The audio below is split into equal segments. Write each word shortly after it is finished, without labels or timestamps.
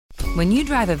When you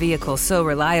drive a vehicle so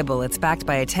reliable it's backed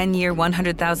by a 10-year,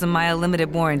 100,000-mile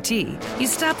limited warranty, you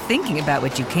stop thinking about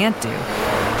what you can't do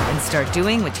and start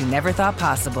doing what you never thought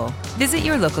possible. Visit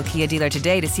your local Kia dealer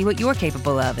today to see what you're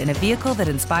capable of in a vehicle that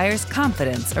inspires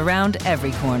confidence around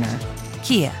every corner.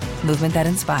 Kia, movement that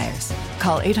inspires.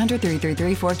 Call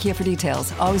 800-333-4KIA for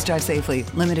details. Always drive safely.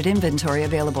 Limited inventory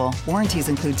available. Warranties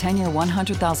include 10-year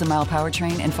 100,000-mile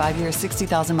powertrain and 5-year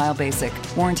 60,000-mile basic.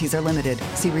 Warranties are limited.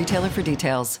 See retailer for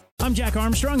details. I'm Jack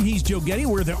Armstrong. He's Joe Getty.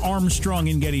 We're the Armstrong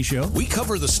and Getty Show. We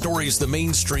cover the stories the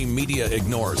mainstream media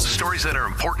ignores. Stories that are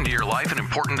important to your life and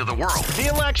important to the world. The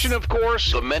election, of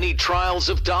course. The many trials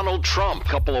of Donald Trump.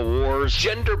 Couple of wars.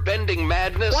 Gender-bending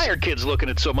madness. Why are kids looking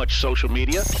at so much social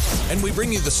media? And we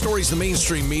bring you the stories the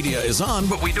mainstream media is on,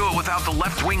 but we do it without the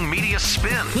left-wing media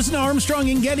spin. Listen to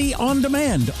Armstrong and Getty on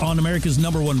demand on America's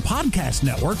 #1 podcast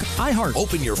network, iHeart.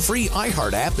 Open your free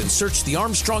iHeart app and search The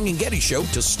Armstrong and Getty Show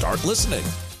to start listening.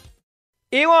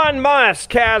 Elon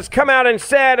Musk has come out and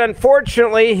said,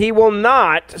 unfortunately, he will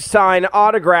not sign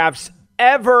autographs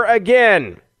ever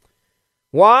again.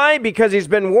 Why? Because he's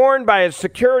been warned by his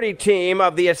security team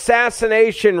of the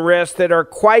assassination risks that are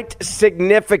quite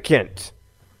significant.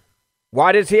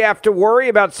 Why does he have to worry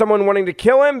about someone wanting to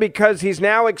kill him? Because he's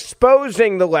now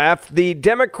exposing the left, the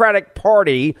Democratic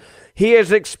Party. He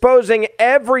is exposing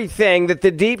everything that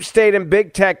the deep state and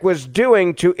big tech was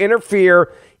doing to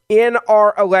interfere in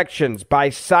our elections by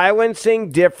silencing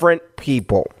different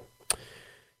people.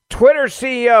 Twitter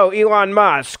CEO Elon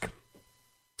Musk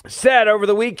said over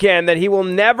the weekend that he will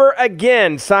never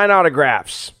again sign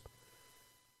autographs,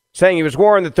 saying he was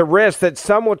warned that the risk that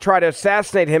some will try to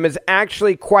assassinate him is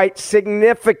actually quite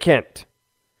significant.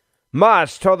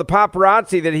 Musk told the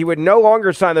paparazzi that he would no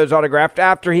longer sign those autographs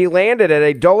after he landed at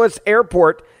a Dulles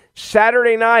airport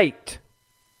Saturday night.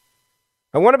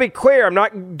 I want to be clear, I'm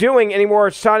not doing any more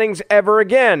signings ever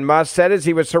again, Musk said as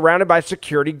he was surrounded by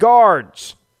security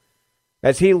guards.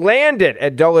 As he landed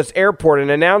at Dulles Airport and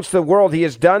announced to the world he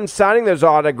is done signing those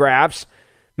autographs,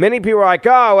 many people are like,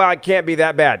 oh, well, it can't be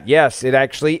that bad. Yes, it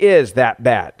actually is that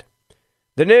bad.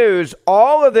 The news,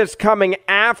 all of this coming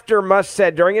after Musk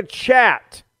said during a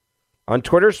chat on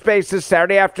Twitter Spaces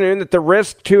Saturday afternoon that the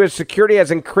risk to his security has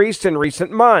increased in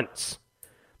recent months.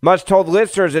 Musk told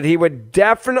listeners that he would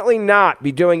definitely not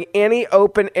be doing any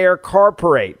open-air car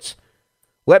parades.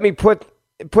 Let me put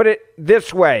it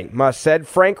this way, Musk said.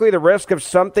 Frankly, the risk of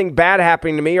something bad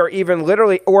happening to me or even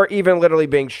literally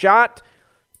being shot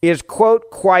is,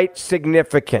 quote, quite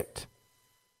significant.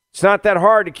 It's not that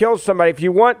hard to kill somebody if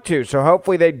you want to, so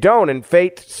hopefully they don't, and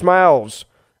fate smiles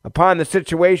upon the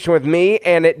situation with me,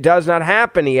 and it does not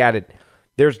happen, he added.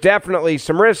 There's definitely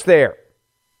some risk there.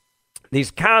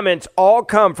 These comments all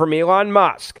come from Elon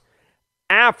Musk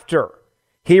after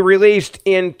he released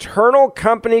internal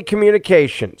company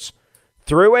communications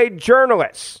through a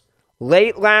journalist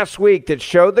late last week that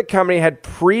showed the company had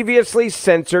previously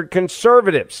censored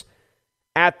conservatives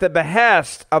at the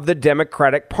behest of the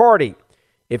Democratic Party.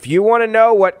 If you want to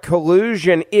know what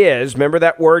collusion is, remember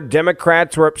that word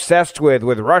Democrats were obsessed with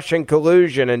Russian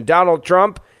collusion and Donald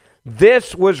Trump?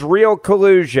 This was real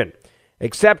collusion.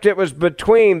 Except it was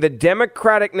between the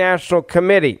Democratic National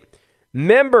Committee,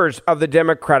 members of the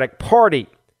Democratic Party,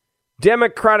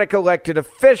 Democratic elected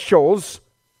officials,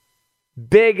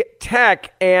 big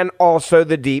tech, and also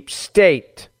the deep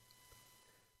state.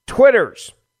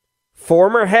 Twitter's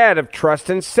former head of trust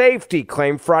and safety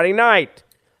claimed Friday night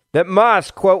that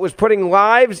Musk, quote, was putting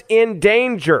lives in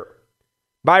danger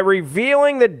by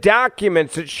revealing the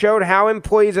documents that showed how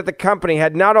employees at the company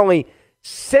had not only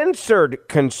censored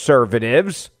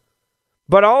conservatives,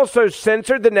 but also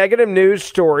censored the negative news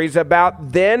stories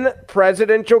about then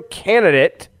presidential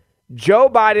candidate Joe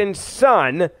Biden's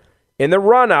son in the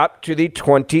run-up to the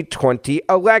 2020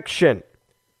 election.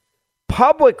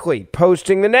 Publicly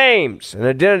posting the names and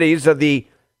identities of the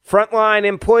frontline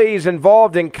employees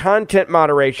involved in content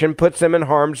moderation puts them in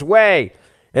harm's way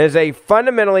and is a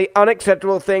fundamentally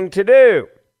unacceptable thing to do.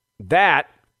 That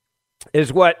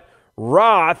is what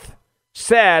Roth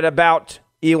said about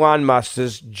Elon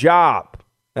Musk's job.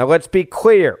 Now, let's be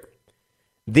clear.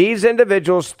 These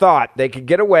individuals thought they could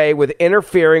get away with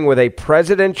interfering with a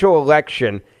presidential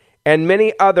election and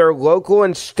many other local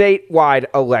and statewide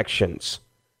elections,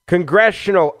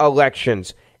 congressional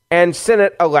elections, and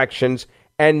Senate elections.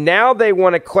 And now they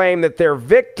want to claim that they're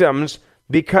victims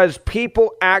because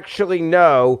people actually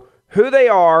know who they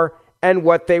are and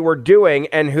what they were doing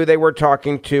and who they were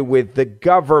talking to with the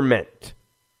government.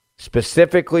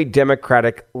 Specifically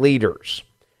Democratic leaders.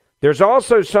 There's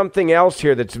also something else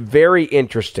here that's very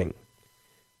interesting.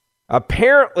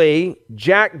 Apparently,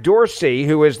 Jack Dorsey,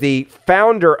 who is the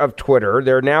founder of Twitter,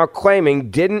 they're now claiming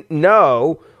didn't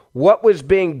know what was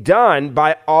being done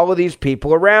by all of these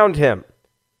people around him.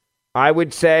 I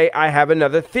would say I have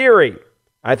another theory.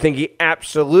 I think he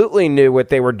absolutely knew what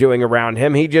they were doing around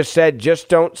him. He just said, just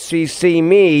don't CC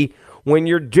me when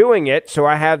you're doing it. So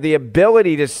I have the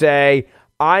ability to say,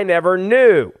 I never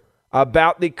knew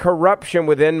about the corruption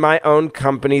within my own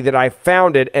company that I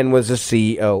founded and was a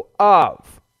CEO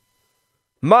of.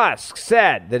 Musk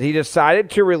said that he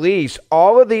decided to release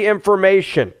all of the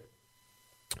information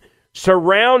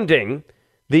surrounding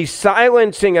the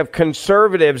silencing of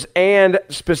conservatives and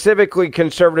specifically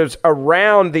conservatives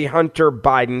around the Hunter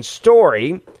Biden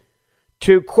story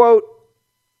to, quote,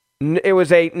 it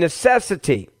was a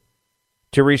necessity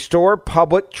to restore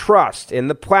public trust in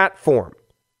the platform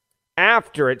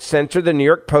after it censored the New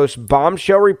York Post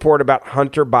bombshell report about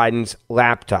Hunter Biden's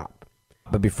laptop.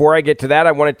 But before I get to that,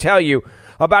 I want to tell you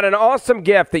about an awesome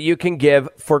gift that you can give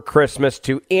for Christmas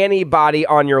to anybody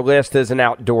on your list as an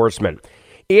outdoorsman.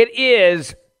 It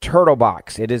is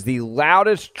Turtlebox. It is the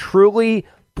loudest, truly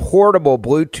portable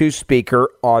Bluetooth speaker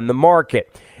on the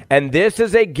market. And this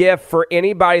is a gift for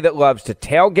anybody that loves to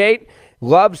tailgate,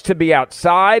 loves to be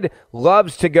outside,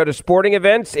 loves to go to sporting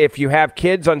events. If you have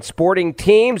kids on sporting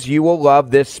teams, you will love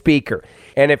this speaker.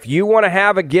 And if you want to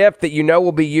have a gift that you know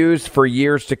will be used for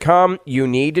years to come, you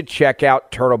need to check out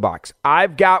Turtlebox.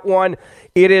 I've got one.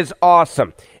 It is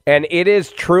awesome. And it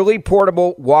is truly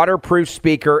portable, waterproof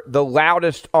speaker, the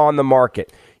loudest on the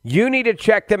market. You need to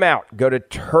check them out. Go to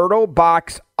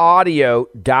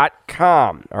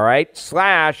turtleboxaudio.com, all right,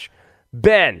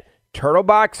 /Ben,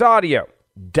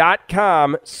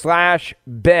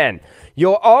 turtleboxaudio.com/Ben.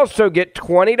 You'll also get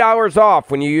 $20 off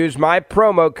when you use my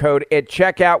promo code at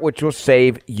checkout, which will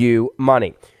save you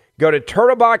money. Go to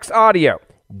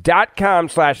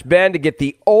turtleboxaudio.com/Ben to get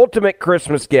the ultimate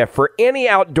Christmas gift for any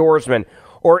outdoorsman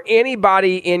or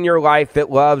anybody in your life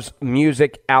that loves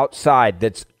music outside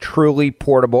that's truly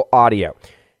portable audio.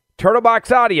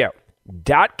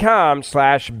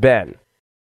 turtleboxaudio.com/Ben.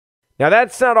 Now,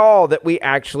 that's not all that we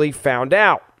actually found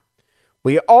out.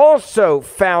 We also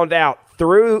found out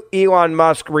through Elon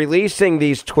Musk releasing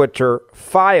these Twitter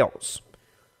files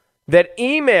that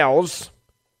emails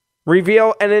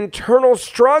reveal an internal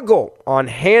struggle on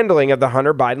handling of the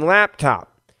Hunter Biden laptop.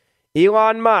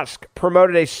 Elon Musk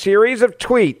promoted a series of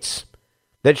tweets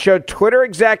that showed Twitter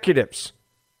executives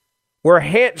were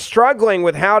struggling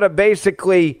with how to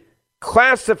basically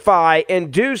classify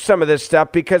and do some of this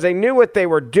stuff because they knew what they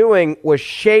were doing was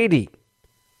shady.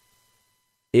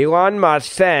 Elon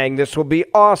Musk saying this will be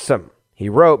awesome. He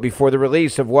wrote before the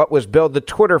release of what was billed the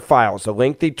Twitter files, a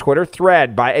lengthy Twitter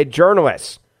thread by a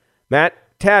journalist, Matt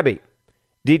Taibbi,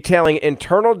 detailing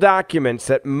internal documents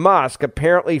that Musk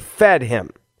apparently fed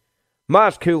him.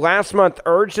 Musk, who last month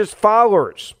urged his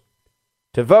followers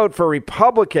to vote for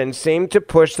Republicans, seemed to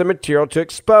push the material to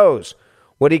expose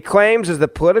what he claims is the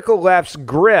political left's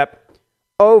grip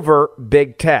over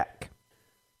big tech.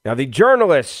 Now, the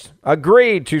journalists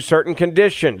agreed to certain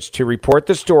conditions to report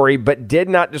the story, but did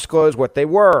not disclose what they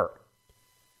were.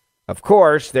 Of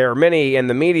course, there are many in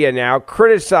the media now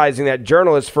criticizing that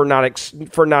journalist for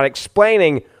not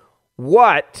explaining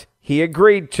what he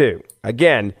agreed to.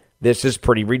 Again, this is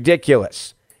pretty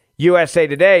ridiculous. USA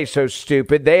Today, so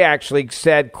stupid, they actually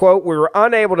said, quote, we were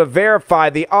unable to verify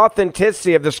the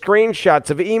authenticity of the screenshots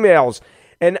of emails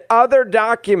and other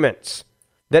documents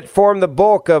that form the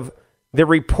bulk of the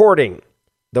reporting.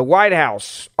 The White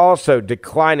House also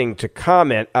declining to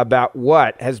comment about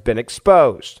what has been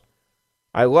exposed.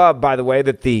 I love, by the way,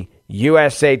 that the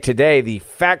USA Today, the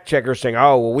fact checker, saying,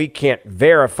 oh, well, we can't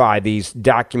verify these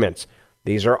documents.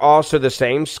 These are also the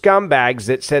same scumbags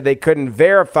that said they couldn't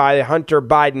verify Hunter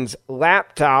Biden's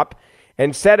laptop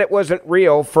and said it wasn't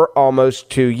real for almost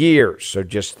 2 years. So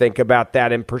just think about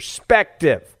that in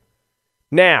perspective.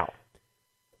 Now,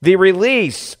 the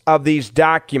release of these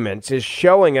documents is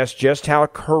showing us just how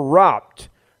corrupt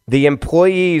the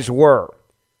employees were.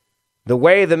 The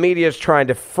way the media is trying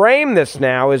to frame this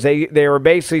now is they were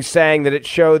basically saying that it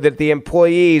showed that the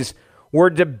employees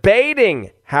were debating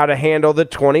how to handle the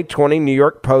 2020 New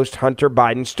York Post Hunter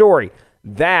Biden story.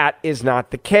 That is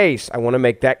not the case. I want to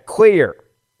make that clear.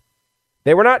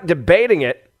 They were not debating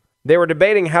it. They were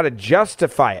debating how to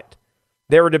justify it.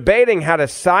 They were debating how to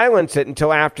silence it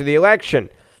until after the election.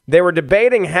 They were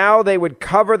debating how they would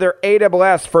cover their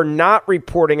AWS for not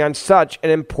reporting on such an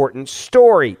important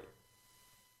story.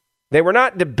 They were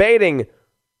not debating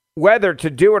whether to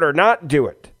do it or not do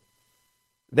it.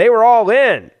 They were all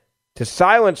in to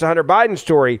silence the Hunter Biden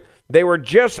story. They were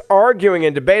just arguing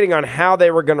and debating on how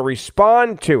they were going to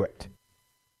respond to it.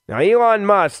 Now, Elon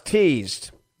Musk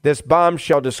teased this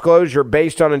bombshell disclosure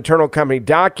based on internal company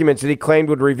documents that he claimed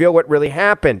would reveal what really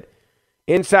happened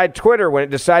inside Twitter when it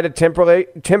decided to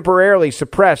temporarily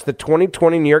suppress the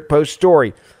 2020 New York Post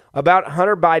story about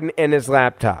Hunter Biden and his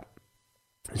laptop.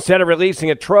 Instead of releasing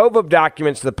a trove of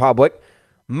documents to the public,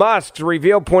 Musk's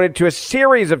reveal pointed to a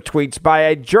series of tweets by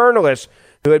a journalist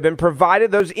who had been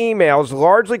provided those emails,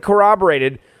 largely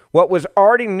corroborated what was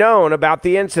already known about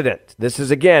the incident. This is,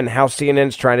 again, how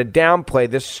CNN's trying to downplay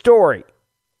this story.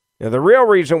 Now, the real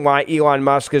reason why Elon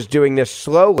Musk is doing this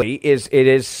slowly is it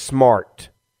is smart.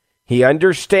 He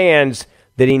understands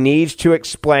that he needs to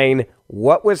explain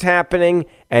what was happening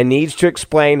and needs to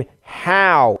explain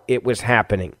how it was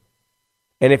happening.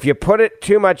 And if you put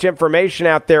too much information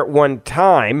out there at one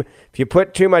time, if you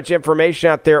put too much information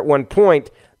out there at one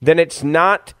point, then it's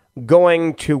not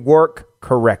going to work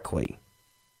correctly.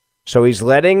 So he's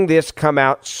letting this come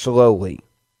out slowly.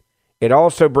 It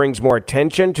also brings more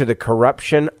attention to the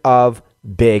corruption of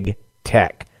big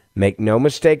tech. Make no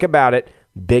mistake about it,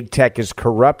 big tech is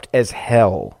corrupt as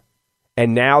hell.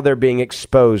 And now they're being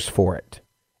exposed for it.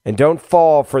 And don't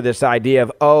fall for this idea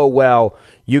of, oh, well,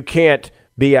 you can't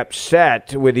be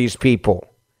upset with these people.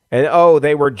 And, oh,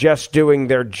 they were just doing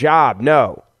their job.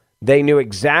 No, they knew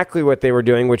exactly what they were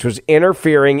doing, which was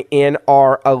interfering in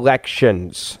our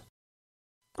elections.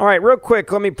 All right, real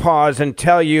quick, let me pause and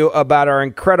tell you about our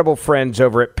incredible friends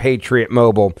over at Patriot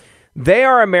Mobile. They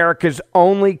are America's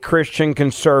only Christian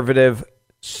conservative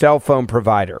cell phone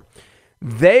provider.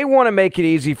 They want to make it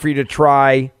easy for you to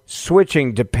try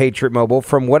switching to Patriot Mobile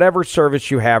from whatever service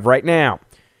you have right now.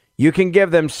 You can give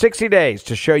them 60 days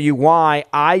to show you why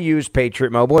I use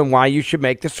Patriot Mobile and why you should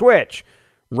make the switch.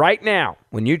 Right now,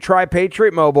 when you try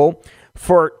Patriot Mobile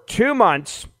for 2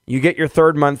 months, you get your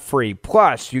third month free.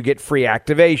 Plus, you get free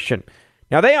activation.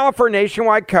 Now, they offer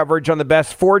nationwide coverage on the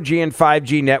best 4G and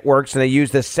 5G networks, and they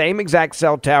use the same exact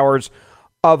cell towers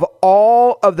of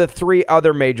all of the 3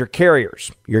 other major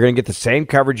carriers. You're going to get the same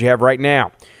coverage you have right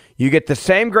now. You get the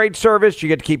same great service. You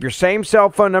get to keep your same cell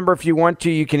phone number if you want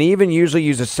to. You can even usually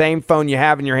use the same phone you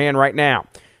have in your hand right now.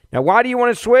 Now, why do you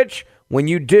want to switch? When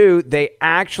you do, they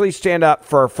actually stand up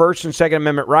for our First and Second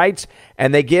Amendment rights,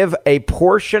 and they give a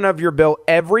portion of your bill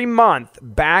every month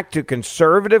back to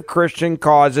conservative Christian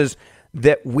causes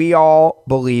that we all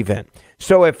believe in.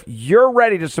 So if you're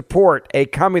ready to support a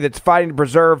company that's fighting to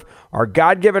preserve our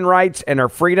God-given rights and our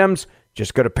freedoms,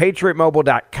 just go to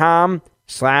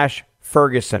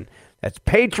patriotmobile.com/Ferguson. That's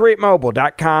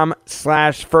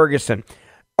patriotmobile.com/Ferguson.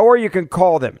 Or you can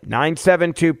call them,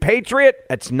 972-PATRIOT.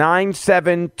 That's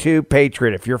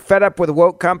 972-PATRIOT. If you're fed up with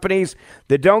woke companies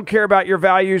that don't care about your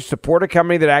values, support a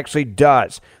company that actually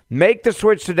does. Make the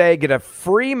switch today. Get a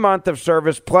free month of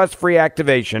service plus free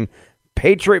activation.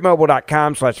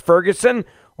 patriotmobile.com/Ferguson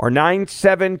or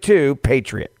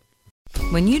 972-PATRIOT.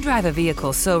 When you drive a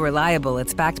vehicle so reliable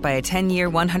it's backed by a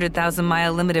 10-year,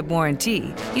 100,000-mile limited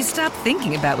warranty, you stop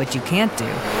thinking about what you can't do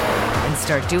and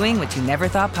start doing what you never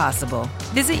thought possible.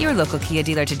 Visit your local Kia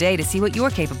dealer today to see what you're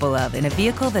capable of in a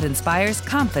vehicle that inspires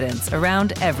confidence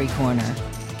around every corner.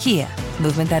 Kia,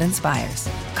 movement that inspires.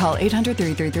 Call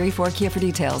 800-333-4KIA for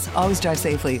details. Always drive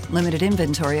safely. Limited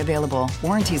inventory available.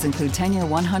 Warranties include 10-year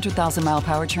 100,000-mile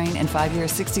powertrain and 5-year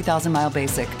 60,000-mile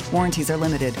basic. Warranties are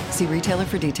limited. See retailer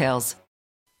for details.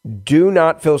 Do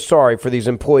not feel sorry for these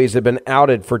employees that have been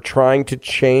outed for trying to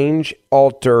change,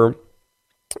 alter,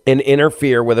 and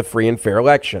interfere with a free and fair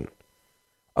election.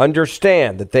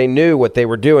 Understand that they knew what they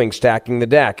were doing, stacking the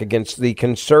deck against the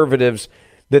conservatives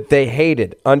that they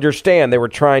hated. Understand they were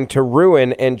trying to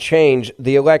ruin and change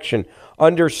the election.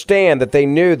 Understand that they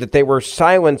knew that they were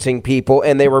silencing people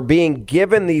and they were being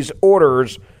given these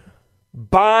orders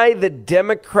by the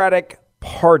Democratic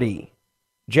Party.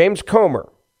 James Comer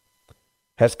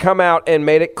has come out and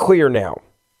made it clear now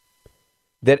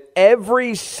that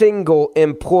every single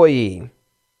employee,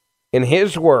 in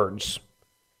his words,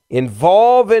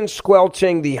 involved in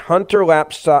squelching the Hunter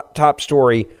laptop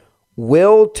story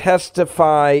will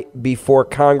testify before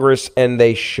Congress, and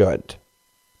they should.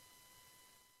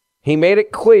 He made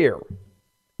it clear.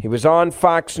 He was on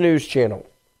Fox News Channel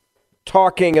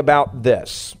talking about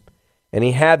this, and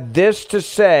he had this to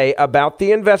say about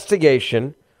the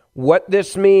investigation, what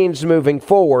this means moving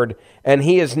forward, and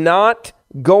he is not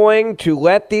going to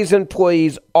let these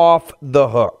employees off the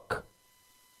hook.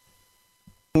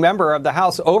 Member of the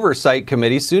House Oversight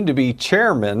Committee, soon to be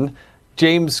chairman,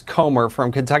 James Comer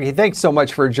from Kentucky. Thanks so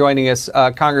much for joining us,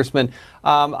 Congressman.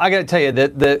 I got to tell you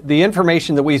that the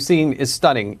information that we've seen is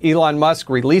stunning. Elon Musk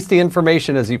released the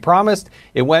information as he promised.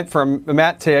 It went from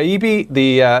Matt Taibbi,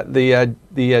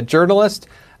 the journalist,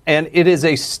 And it is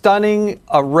a stunning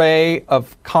array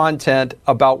of content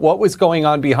about what was going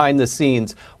on behind the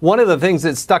scenes. One of the things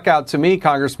that stuck out to me,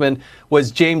 Congressman,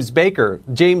 was James Baker.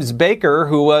 James Baker,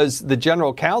 who was the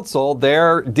general counsel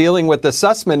there dealing with the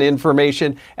Sussman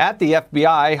information at the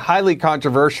FBI, highly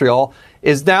controversial,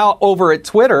 is now over at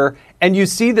Twitter. And you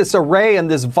see this array and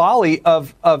this volley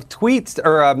of tweets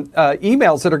or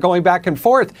emails that are going back and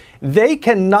forth. They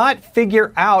cannot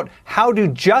figure out how to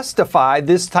justify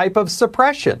this type of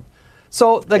suppression.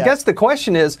 So I guess the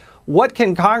question is, what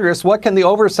can Congress, what can the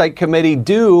Oversight Committee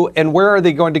do, and where are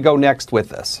they going to go next with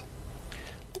this?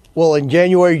 Well, in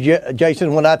January,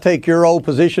 Jason, when I take your old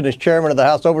position as chairman of the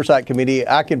House Oversight Committee,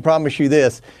 I can promise you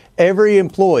this. Every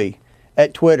employee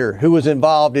at Twitter who was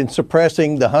involved in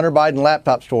suppressing the Hunter Biden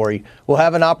laptop story will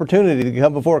have an opportunity to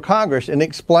come before Congress and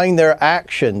explain their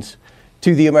actions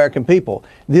to the American people.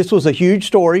 This was a huge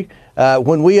story.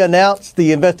 When we announced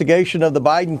the investigation of the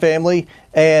Biden family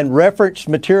and referenced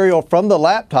material from the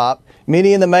laptop,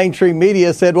 many in the mainstream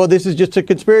media said, well, this is just a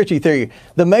conspiracy theory.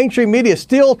 The mainstream media is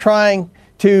still trying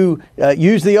to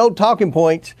use the old talking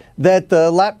points that the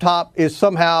laptop is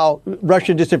somehow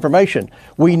Russian disinformation.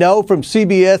 We know from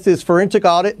CBS's forensic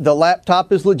audit the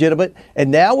laptop is legitimate,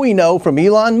 and now we know from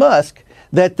Elon Musk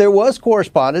that there was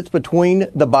correspondence between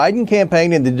the Biden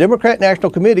campaign and the Democrat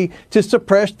National Committee to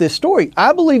suppress this story.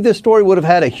 I believe this story would have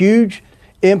had a huge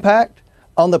impact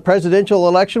on the presidential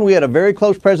election. We had a very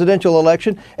close presidential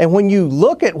election. And when you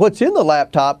look at what's in the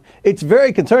laptop, it's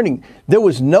very concerning. There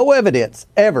was no evidence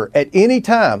ever at any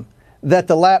time that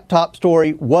the laptop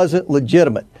story wasn't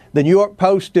legitimate. The New York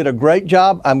Post did a great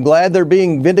job. I'm glad they're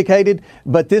being vindicated.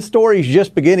 But this story is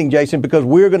just beginning, Jason, because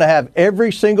we're going to have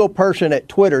every single person at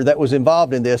Twitter that was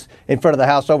involved in this in front of the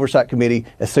House Oversight Committee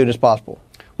as soon as possible.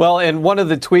 Well, in one of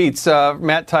the tweets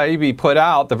Matt Taibbi put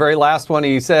out, the very last one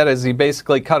he said as he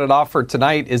basically cut it off for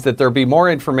tonight is that there'll be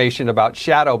more information about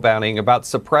shadow banning, about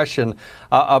suppression,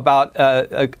 about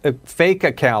fake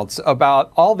accounts,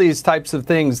 about all these types of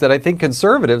things that I think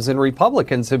conservatives and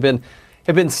Republicans have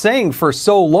been saying for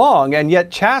so long and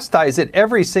yet chastise it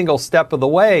every single step of the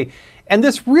way. And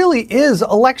this really is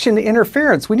election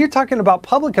interference. When you're talking about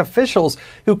public officials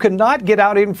who cannot get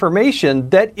out information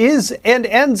that is and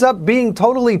ends up being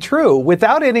totally true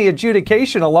without any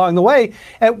adjudication along the way.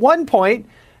 At one point,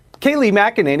 Kayleigh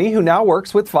McEnany, who now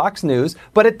works with Fox News,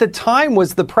 but at the time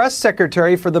was the press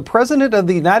secretary for the President of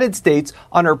the United States,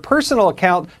 on her personal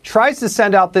account, tries to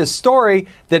send out this story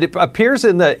that it appears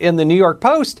in the New York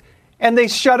Post. And they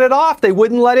shut it off. They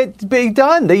wouldn't let it be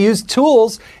done. They used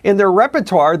tools in their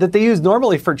repertoire that they use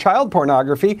normally for child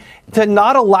pornography to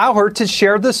not allow her to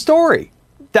share the story.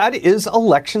 That is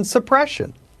election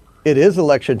suppression. It is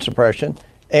election suppression,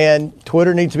 and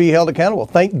Twitter needs to be held accountable.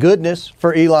 Thank goodness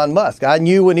for Elon Musk. I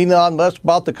knew when Elon Musk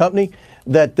bought the company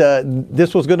that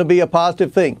this was going to be a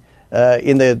positive thing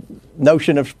in the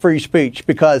notion of free speech,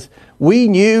 because we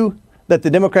knew that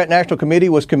the Democrat National Committee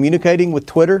was communicating with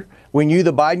Twitter. We knew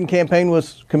the Biden campaign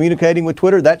was communicating with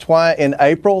Twitter. That's why in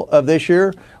April of this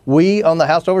year, we on the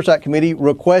House Oversight Committee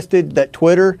requested that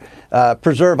Twitter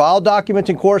preserve all documents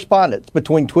and correspondence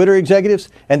between Twitter executives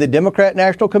and the Democrat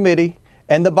National Committee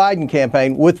and the Biden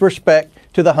campaign with respect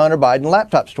to the Hunter Biden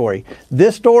laptop story.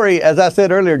 This story, as I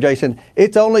said earlier, Jason,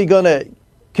 it's only going to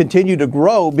continue to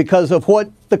grow because of what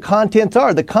the contents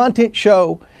are. The contents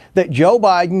show that Joe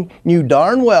Biden knew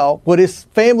darn well what his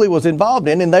family was involved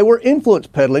in, and they were influence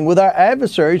peddling with our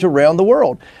adversaries around the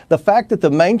world. The fact that the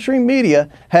mainstream media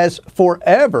has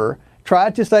forever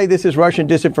tried to say this is Russian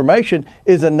disinformation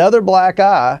is another black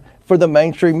eye for the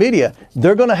mainstream media.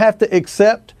 They're going to have to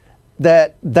accept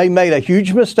that they made a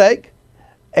huge mistake,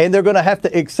 and they're going to have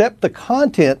to accept the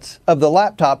contents of the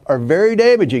laptop are very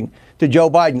damaging to Joe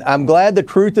Biden. I'm glad the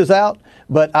truth is out,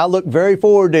 but I look very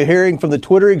forward to hearing from the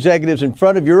Twitter executives in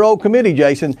front of your old committee,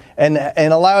 Jason, and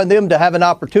allowing them to have an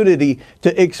opportunity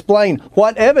to explain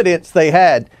what evidence they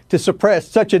had to suppress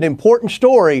such an important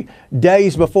story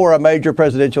days before a major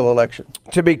presidential election.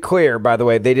 To be clear, by the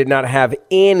way, they did not have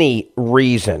any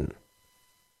reason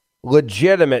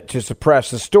legitimate to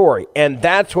suppress the story. And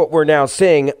that's what we're now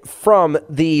seeing from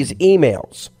these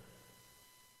emails.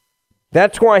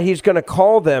 That's why he's going to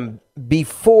call them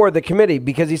before the committee,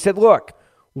 because he said, look,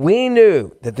 we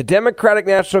knew that the Democratic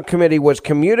National Committee was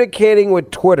communicating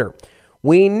with Twitter.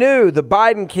 We knew the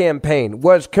Biden campaign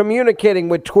was communicating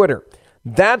with Twitter.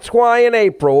 That's why in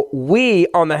April, we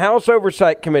on the House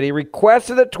Oversight Committee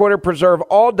requested that Twitter preserve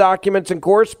all documents and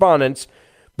correspondence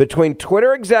between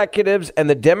Twitter executives and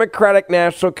the Democratic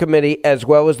National Committee, as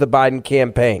well as the Biden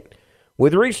campaign,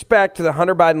 with respect to the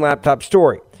Hunter Biden laptop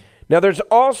story. Now, there's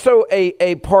also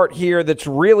a part here that's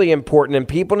really important, and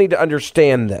people need to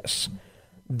understand this.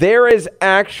 There is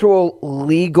actual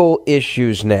legal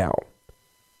issues now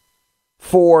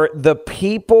for the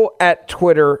people at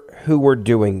Twitter who were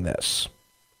doing this.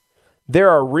 There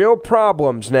are real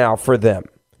problems now for them.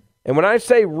 And when I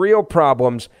say real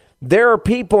problems, there are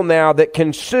people now that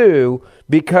can sue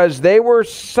because they were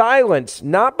silenced,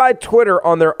 not by Twitter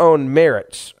on their own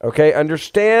merits. Okay,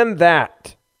 understand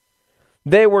that.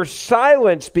 They were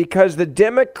silenced because the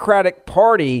Democratic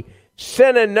Party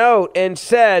sent a note and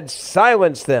said,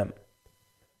 silence them.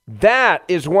 That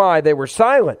is why they were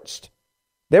silenced.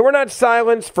 They were not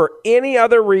silenced for any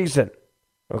other reason.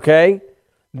 Okay?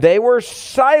 They were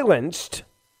silenced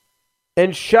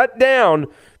and shut down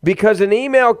because an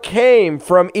email came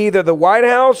from either the White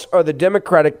House or the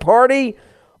Democratic Party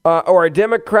or a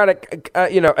Democratic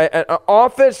an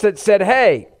office that said,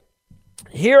 hey,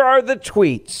 here are the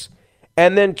tweets.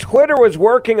 And then Twitter was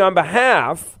working on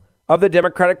behalf of the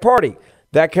Democratic Party.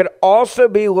 That could also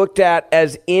be looked at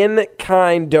as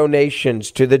in-kind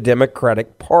donations to the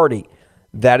Democratic Party.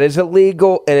 That is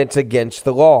illegal and it's against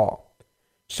the law.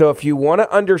 So if you want to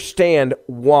understand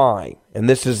why, and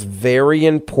this is very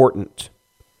important,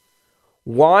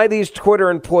 why these Twitter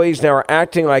employees now are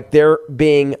acting like they're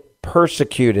being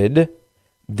persecuted,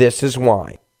 this is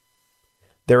why.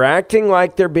 They're acting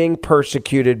like they're being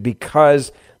persecuted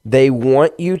because they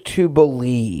want you to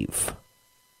believe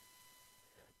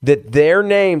that their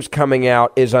names coming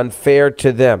out is unfair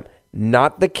to them.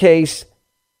 Not the case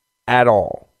at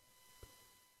all.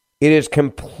 It is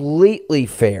completely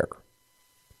fair.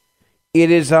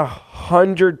 It is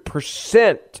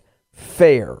 100%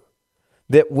 fair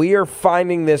that we are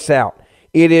finding this out.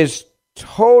 It is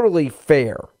totally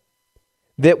fair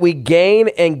that we gain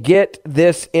and get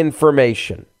this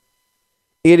information.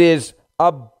 It is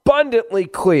abundantly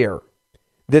clear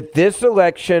that this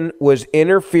election was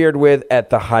interfered with at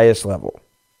the highest level.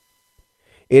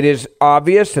 It is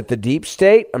obvious that the deep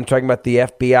state, I'm talking about the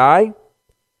FBI,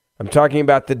 I'm talking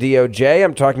about the DOJ,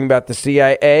 I'm talking about the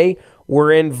CIA,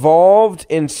 were involved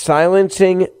in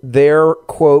silencing their,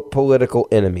 quote, political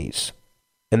enemies.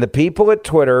 And the people at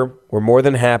Twitter were more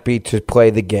than happy to play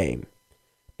the game.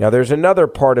 Now, there's another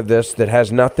part of this that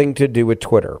has nothing to do with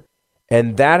Twitter,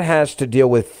 and that has to deal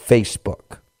with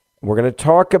Facebook. We're going to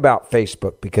talk about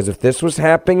Facebook because if this was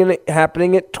happening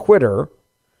at Twitter,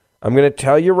 I'm going to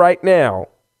tell you right now,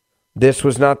 this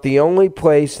was not the only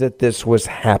place that this was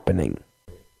happening.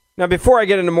 Now, before I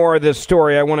get into more of this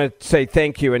story, I want to say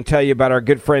thank you and tell you about our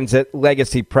good friends at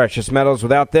Legacy Precious Metals.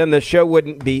 Without them, the show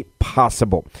wouldn't be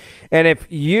possible. And if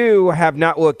you have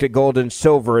not looked at gold and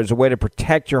silver as a way to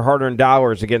protect your hard-earned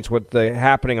dollars against what's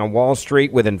happening on Wall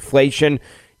Street with inflation,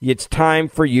 it's time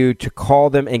for you to call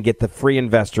them and get the free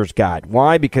investor's guide.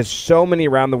 Why? Because so many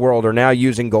around the world are now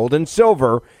using gold and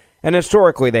silver, and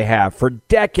historically they have for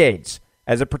decades,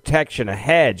 as a protection, a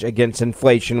hedge against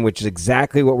inflation, which is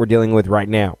exactly what we're dealing with right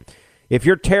now. If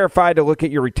you're terrified to look at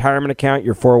your retirement account,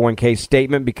 your 401k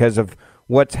statement because of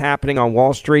what's happening on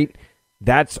Wall Street,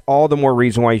 that's all the more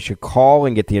reason why you should call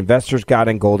and get the investor's guide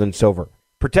on gold and silver.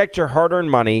 Protect your hard-earned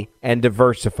money and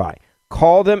diversify.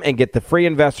 Call them and get the free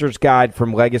investor's guide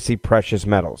from Legacy Precious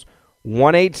Metals.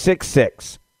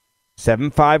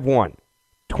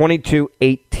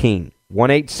 1-866-751-2218.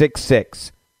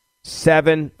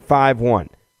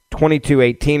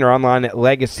 1-866-751-2218 or online at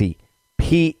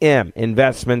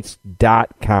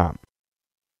legacypminvestments.com.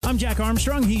 I'm Jack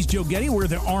Armstrong. He's Joe Getty. We're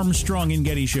the Armstrong and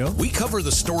Getty Show. We cover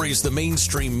the stories the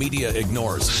mainstream media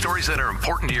ignores. Stories that are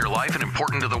important to your life and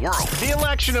important to the world. The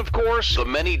election, of course. The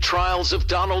many trials of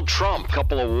Donald Trump.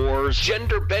 Couple of wars.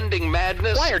 Gender-bending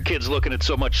madness. Why are kids looking at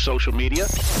so much social media?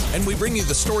 And we bring you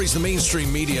the stories the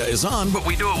mainstream media is on, but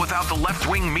we do it without the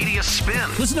left-wing media spin.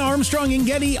 Listen to Armstrong and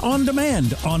Getty on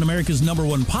demand on America's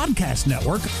 #1 podcast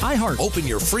network, iHeart. Open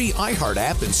your free iHeart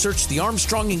app and search The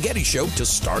Armstrong and Getty Show to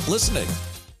start listening.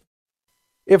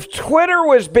 If Twitter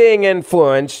was being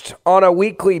influenced on a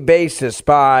weekly basis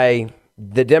by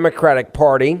the Democratic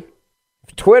Party,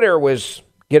 if Twitter was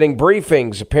getting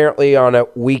briefings apparently on a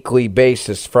weekly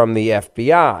basis from the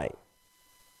FBI,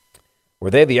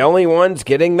 were they the only ones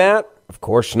getting that? Of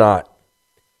course not.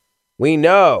 We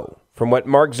know from what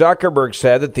Mark Zuckerberg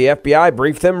said that the FBI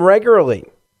briefed them regularly,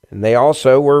 and they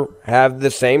also have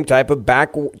the same type of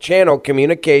back channel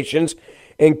communications,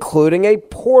 including a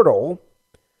portal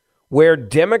where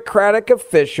Democratic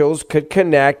officials could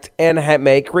connect and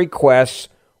make requests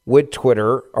with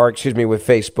with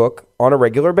Facebook on a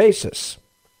regular basis.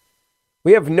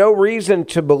 We have no reason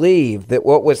to believe that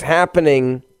what was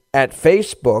happening at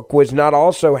Facebook was not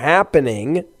also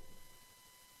happening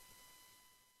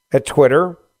at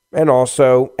Twitter and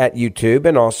also at YouTube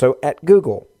and also at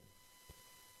Google.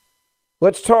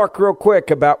 Let's talk real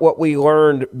quick about what we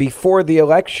learned before the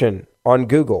election on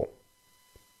Google.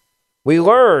 We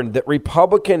learned that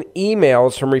Republican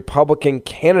emails from Republican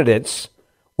candidates,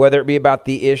 whether it be about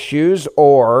the issues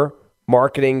or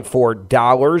marketing for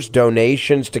dollars,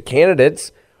 donations to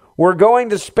candidates, were going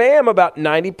to spam about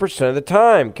 90% of the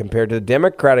time compared to the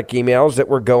Democratic emails that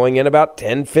were going in about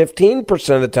 10,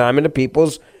 15% of the time into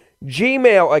people's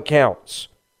Gmail accounts.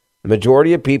 The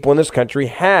majority of people in this country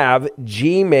have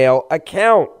Gmail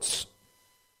accounts.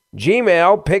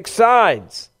 Gmail picks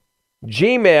sides.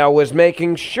 Gmail was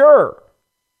making sure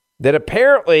that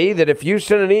apparently that if you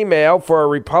sent an email for a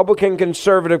Republican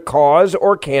conservative cause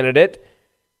or candidate,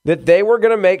 that they were going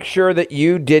to make sure that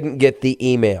you didn't get the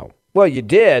email. Well, you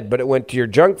did, but it went to your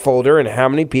junk folder, and how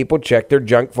many people check their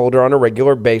junk folder on a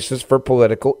regular basis for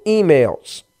political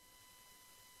emails?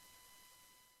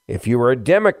 If you were a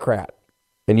Democrat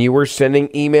and you were sending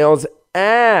emails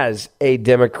as a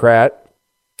Democrat,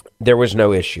 there was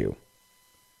no issue.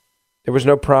 There was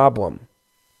no problem.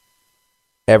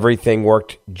 Everything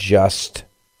worked just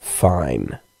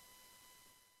fine.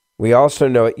 We also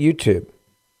know at YouTube,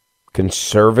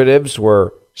 conservatives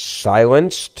were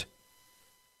silenced,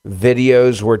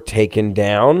 videos were taken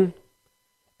down,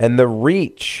 and the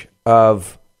reach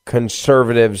of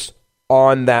conservatives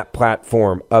on that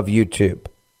platform of YouTube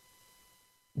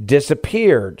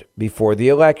disappeared before the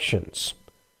elections.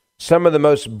 Some of the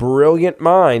most brilliant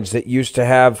minds that used to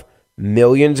have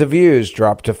millions of views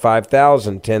dropped to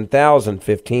 5,000, 10,000,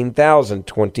 15,000,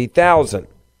 20,000.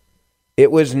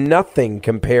 It was nothing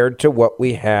compared to what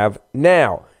we have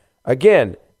now.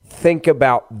 Again, think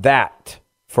about that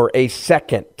for a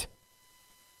second.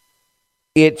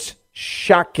 It's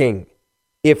shocking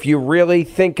if you really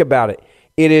think about it.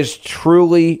 It is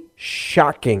truly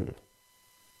shocking.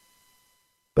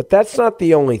 But that's not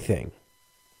the only thing.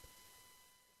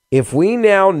 If we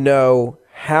now know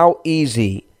how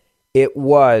easy it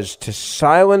was to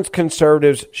silence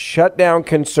conservatives, shut down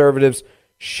conservatives,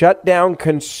 shut down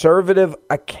conservative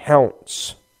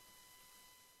accounts,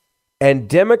 and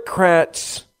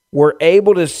Democrats were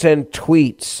able to send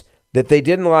tweets that they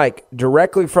didn't like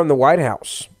directly from the White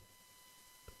House.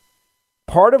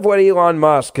 Part of what Elon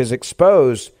Musk has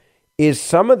exposed is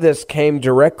some of this came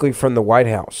directly from the White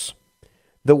House.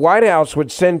 The White House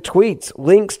would send tweets,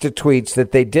 links to tweets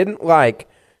that they didn't like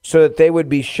so that they would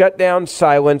be shut down,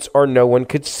 silenced, or no one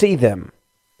could see them.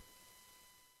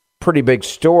 Pretty big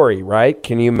story, right?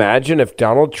 Can you imagine if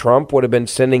Donald Trump would have been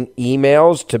sending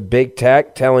emails to big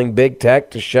tech, telling big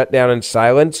tech to shut down and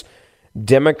silence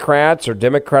Democrats or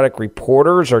Democratic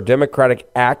reporters or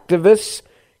Democratic activists?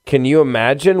 Can you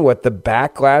imagine what the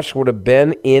backlash would have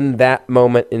been in that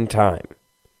moment in time?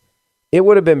 It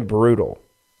would have been brutal.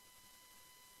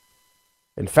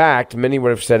 In fact, many would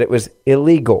have said it was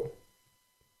illegal,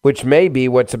 which may be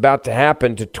what's about to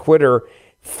happen to Twitter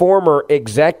former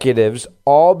executives,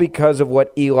 all because of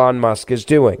what Elon Musk is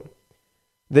doing.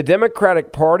 The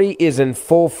Democratic Party is in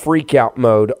full freakout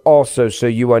mode also, so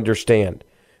you understand,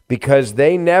 because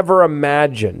they never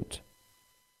imagined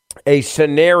a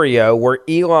scenario where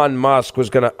Elon Musk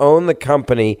was going to own the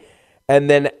company and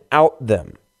then out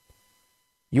them.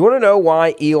 You want to know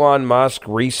why Elon Musk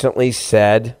recently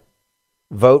said,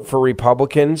 vote for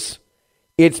Republicans?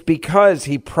 It's because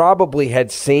he probably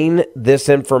had seen this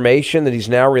information that he's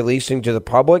now releasing to the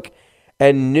public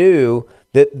and knew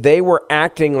that they were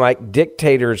acting like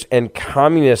dictators and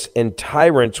communists and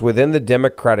tyrants within the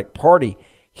Democratic Party.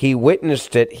 He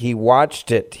witnessed it, he watched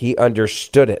it, he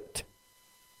understood it.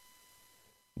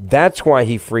 That's why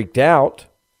he freaked out.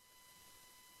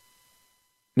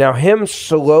 Now, him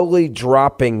slowly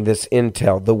dropping this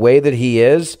intel the way that he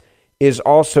is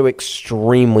also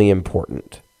extremely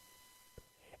important.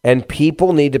 And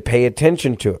people need to pay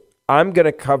attention to it. I'm going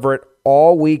to cover it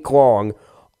all week long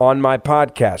on my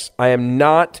podcast. I am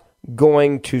not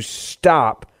going to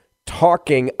stop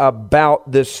talking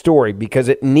about this story because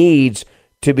it needs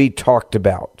to be talked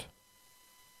about.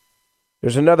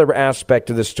 There's another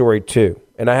aspect of the story too,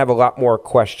 and I have a lot more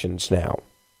questions now.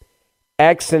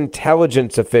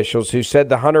 Ex-intelligence officials who said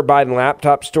the Hunter Biden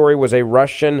laptop story was a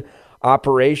Russian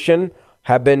operation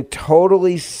have been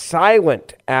totally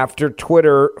silent after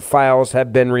Twitter files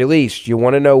have been released. You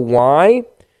want to know why?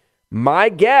 My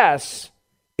guess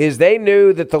is they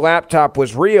knew that the laptop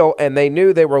was real and they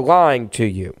knew they were lying to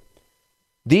you.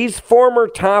 These former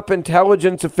top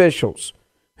intelligence officials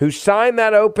who signed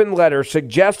that open letter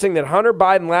suggesting that Hunter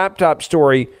Biden laptop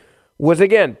story was,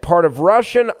 again, part of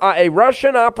a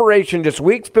Russian operation just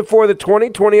weeks before the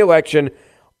 2020 election.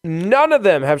 None of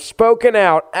them have spoken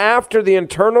out after the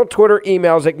internal Twitter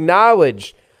emails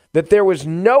acknowledged that there was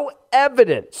no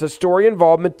evidence the story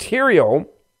involved material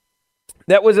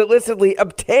that was illicitly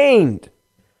obtained.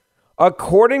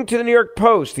 According to the New York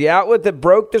Post, the outlet that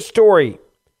broke the story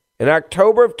in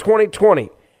October of 2020,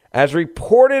 as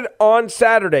reported on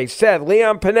Saturday, said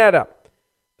Leon Panetta,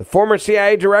 the former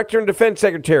CIA director and defense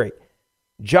secretary,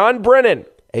 John Brennan,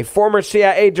 a former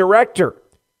CIA director,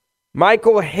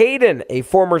 Michael Hayden, a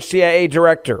former CIA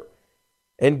director,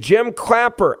 and Jim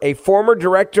Clapper, a former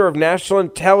director of national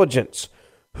intelligence,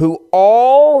 who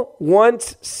all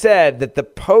once said that the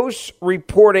Post's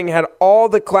reporting had all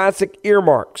the classic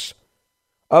earmarks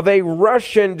of a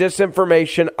Russian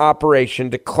disinformation operation,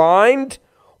 declined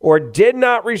or did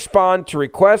not respond to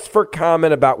requests for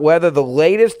comment about whether the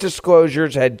latest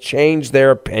disclosures had changed their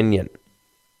opinion.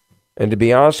 And to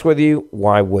be honest with you,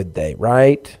 why would they,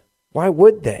 right? Why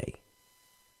would they?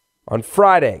 On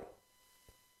Friday,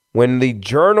 when the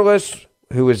journalist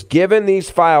who was given these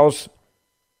files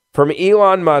from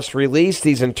Elon Musk released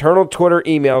these internal Twitter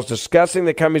emails discussing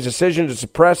the company's decision to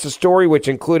suppress the story, which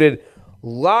included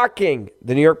locking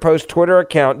the New York Post Twitter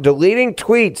account, deleting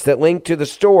tweets that linked to the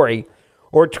story,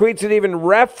 or tweets that even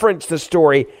reference the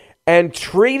story, and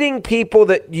treating people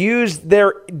that use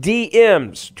their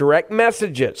DMs, direct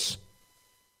messages,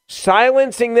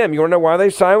 silencing them. You want to know why they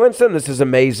silenced them? This is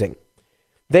amazing.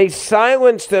 They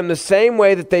silenced them the same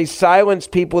way that they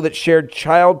silenced people that shared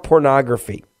child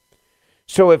pornography.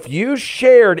 So if you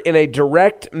shared in a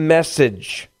direct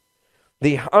message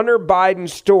the Hunter Biden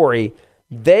story,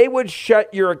 they would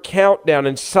shut your account down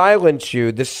and silence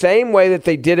you the same way that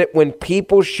they did it when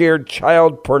people shared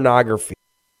child pornography.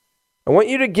 I want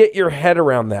you to get your head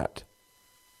around that.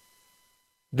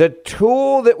 The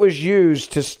tool that was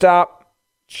used to stop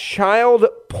child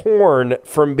porn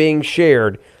from being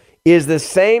shared is the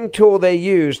same tool they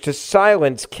used to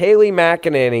silence Kayleigh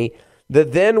McEnany, the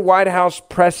then White House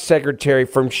press secretary,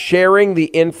 from sharing the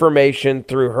information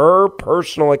through her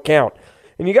personal account.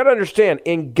 And you got to understand,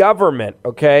 in government,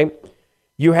 okay,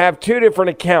 you have two different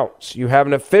accounts. You have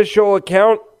an official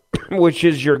account, which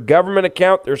is your government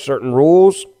account. There's certain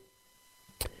rules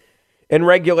and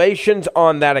regulations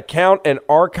on that account and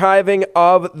archiving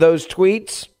of those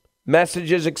tweets,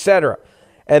 messages, etc.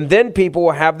 And then people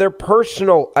will have their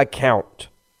personal account.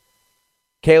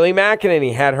 Kayleigh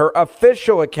McEnany had her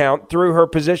official account through her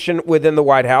position within the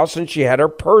White House, and she had her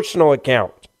personal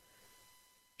account.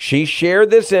 She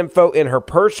shared this info in her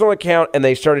personal account, and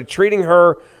they started treating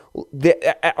her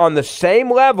on the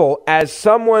same level as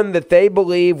someone that they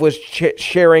believe was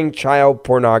sharing child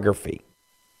pornography.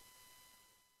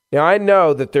 Now, I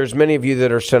know that there's many of you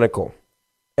that are cynical,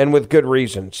 and with good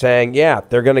reason, saying, yeah,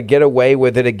 they're going to get away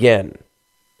with it again.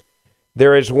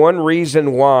 There is one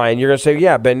reason why, and you're going to say,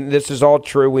 yeah, Ben, this is all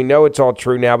true. We know it's all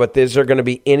true now, but is there going to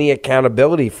be any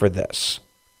accountability for this?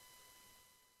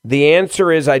 The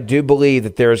answer is I do believe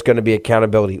that there is going to be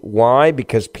accountability. Why?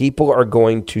 Because people are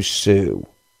going to sue.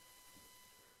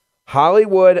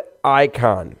 Hollywood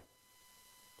icon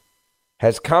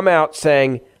has come out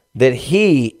saying that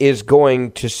he is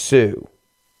going to sue.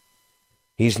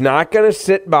 He's not going to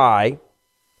sit by,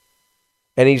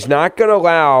 and he's not going to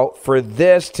allow for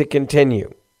this to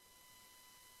continue.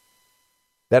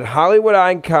 That Hollywood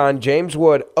icon, James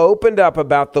Wood, opened up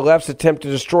about the left's attempt to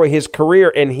destroy his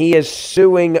career, and he is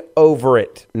suing over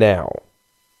it now.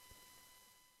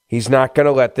 He's not going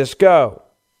to let this go.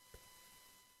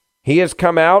 He has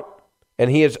come out, and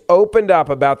he has opened up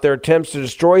about their attempts to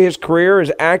destroy his career,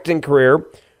 his acting career,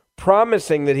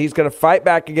 promising that he's going to fight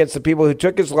back against the people who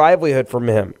took his livelihood from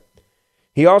him.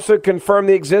 He also confirmed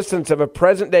the existence of a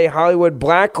present-day Hollywood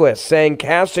blacklist, saying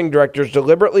casting directors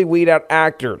deliberately weed out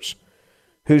actors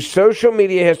whose social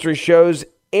media history shows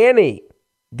any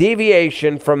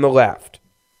deviation from the left.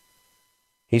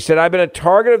 He said, I've been a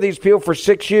target of these people for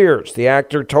 6 years, the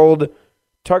actor told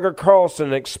Tucker Carlson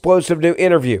in an explosive new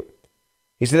interview.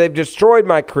 He said, they've destroyed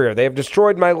my career. They have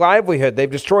destroyed my livelihood. They've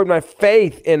destroyed my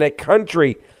faith in a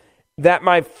country that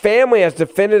my family has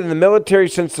defended in the military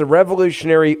since the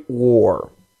Revolutionary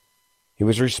War. He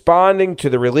was responding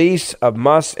to the release of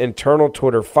Musk's internal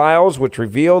Twitter files, which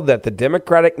revealed that the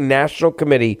Democratic National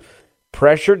Committee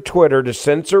pressured Twitter to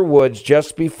censor Woods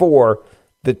just before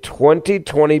the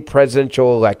 2020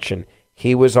 presidential election.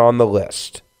 He was on the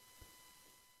list.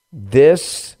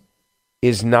 This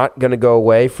is not going to go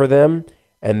away for them,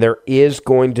 and there is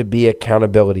going to be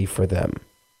accountability for them.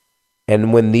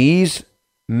 And when these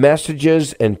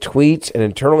messages and tweets and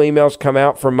internal emails come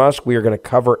out from Musk, we are going to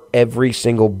cover every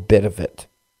single bit of it.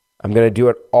 I'm going to do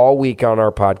it all week on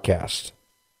our podcast.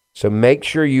 So make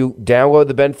sure you download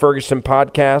the Ben Ferguson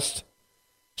podcast,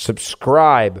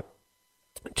 subscribe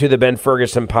to the Ben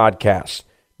Ferguson podcast.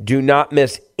 Do not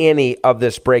miss any of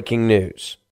this breaking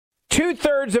news.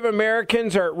 2/3 of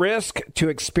Americans are at risk to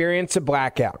experience a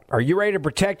blackout. Are you ready to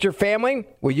protect your family?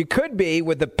 Well, you could be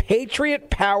with the Patriot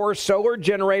Power Solar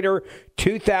Generator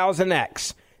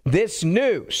 2000X. This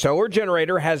new solar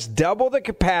generator has double the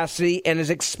capacity and is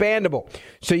expandable,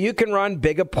 so you can run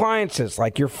big appliances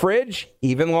like your fridge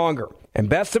even longer. And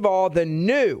best of all, the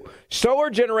new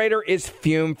solar generator is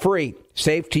fume-free,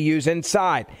 safe to use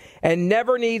inside, and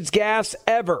never needs gas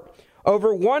ever.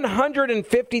 Over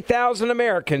 150,000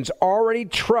 Americans already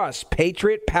trust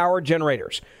Patriot Power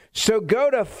Generators. So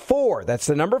go to 4, that's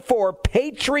the number 4,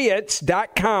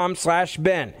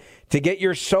 patriots.com/Ben to get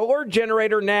your solar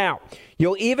generator now.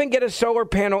 You'll even get a solar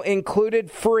panel included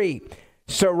free.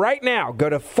 So right now, go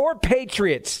to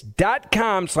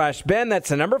 4patriots.com/Ben. That's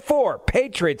the number 4,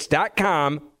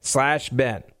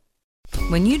 patriots.com/Ben.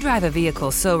 When you drive a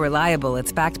vehicle so reliable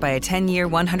it's backed by a 10-year,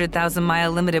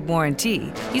 100,000-mile limited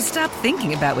warranty, you stop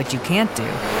thinking about what you can't do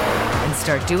and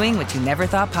start doing what you never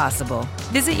thought possible.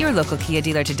 Visit your local Kia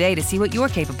dealer today to see what you're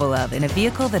capable of in a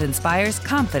vehicle that inspires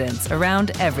confidence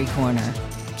around every corner.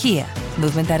 Kia,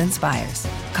 movement that inspires.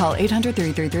 Call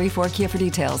 800-333-4KIA for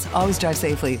details. Always drive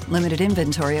safely. Limited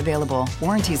inventory available.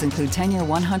 Warranties include 10-year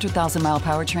 100,000-mile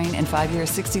powertrain and 5-year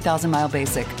 60,000-mile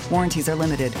basic. Warranties are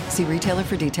limited. See retailer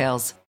for details.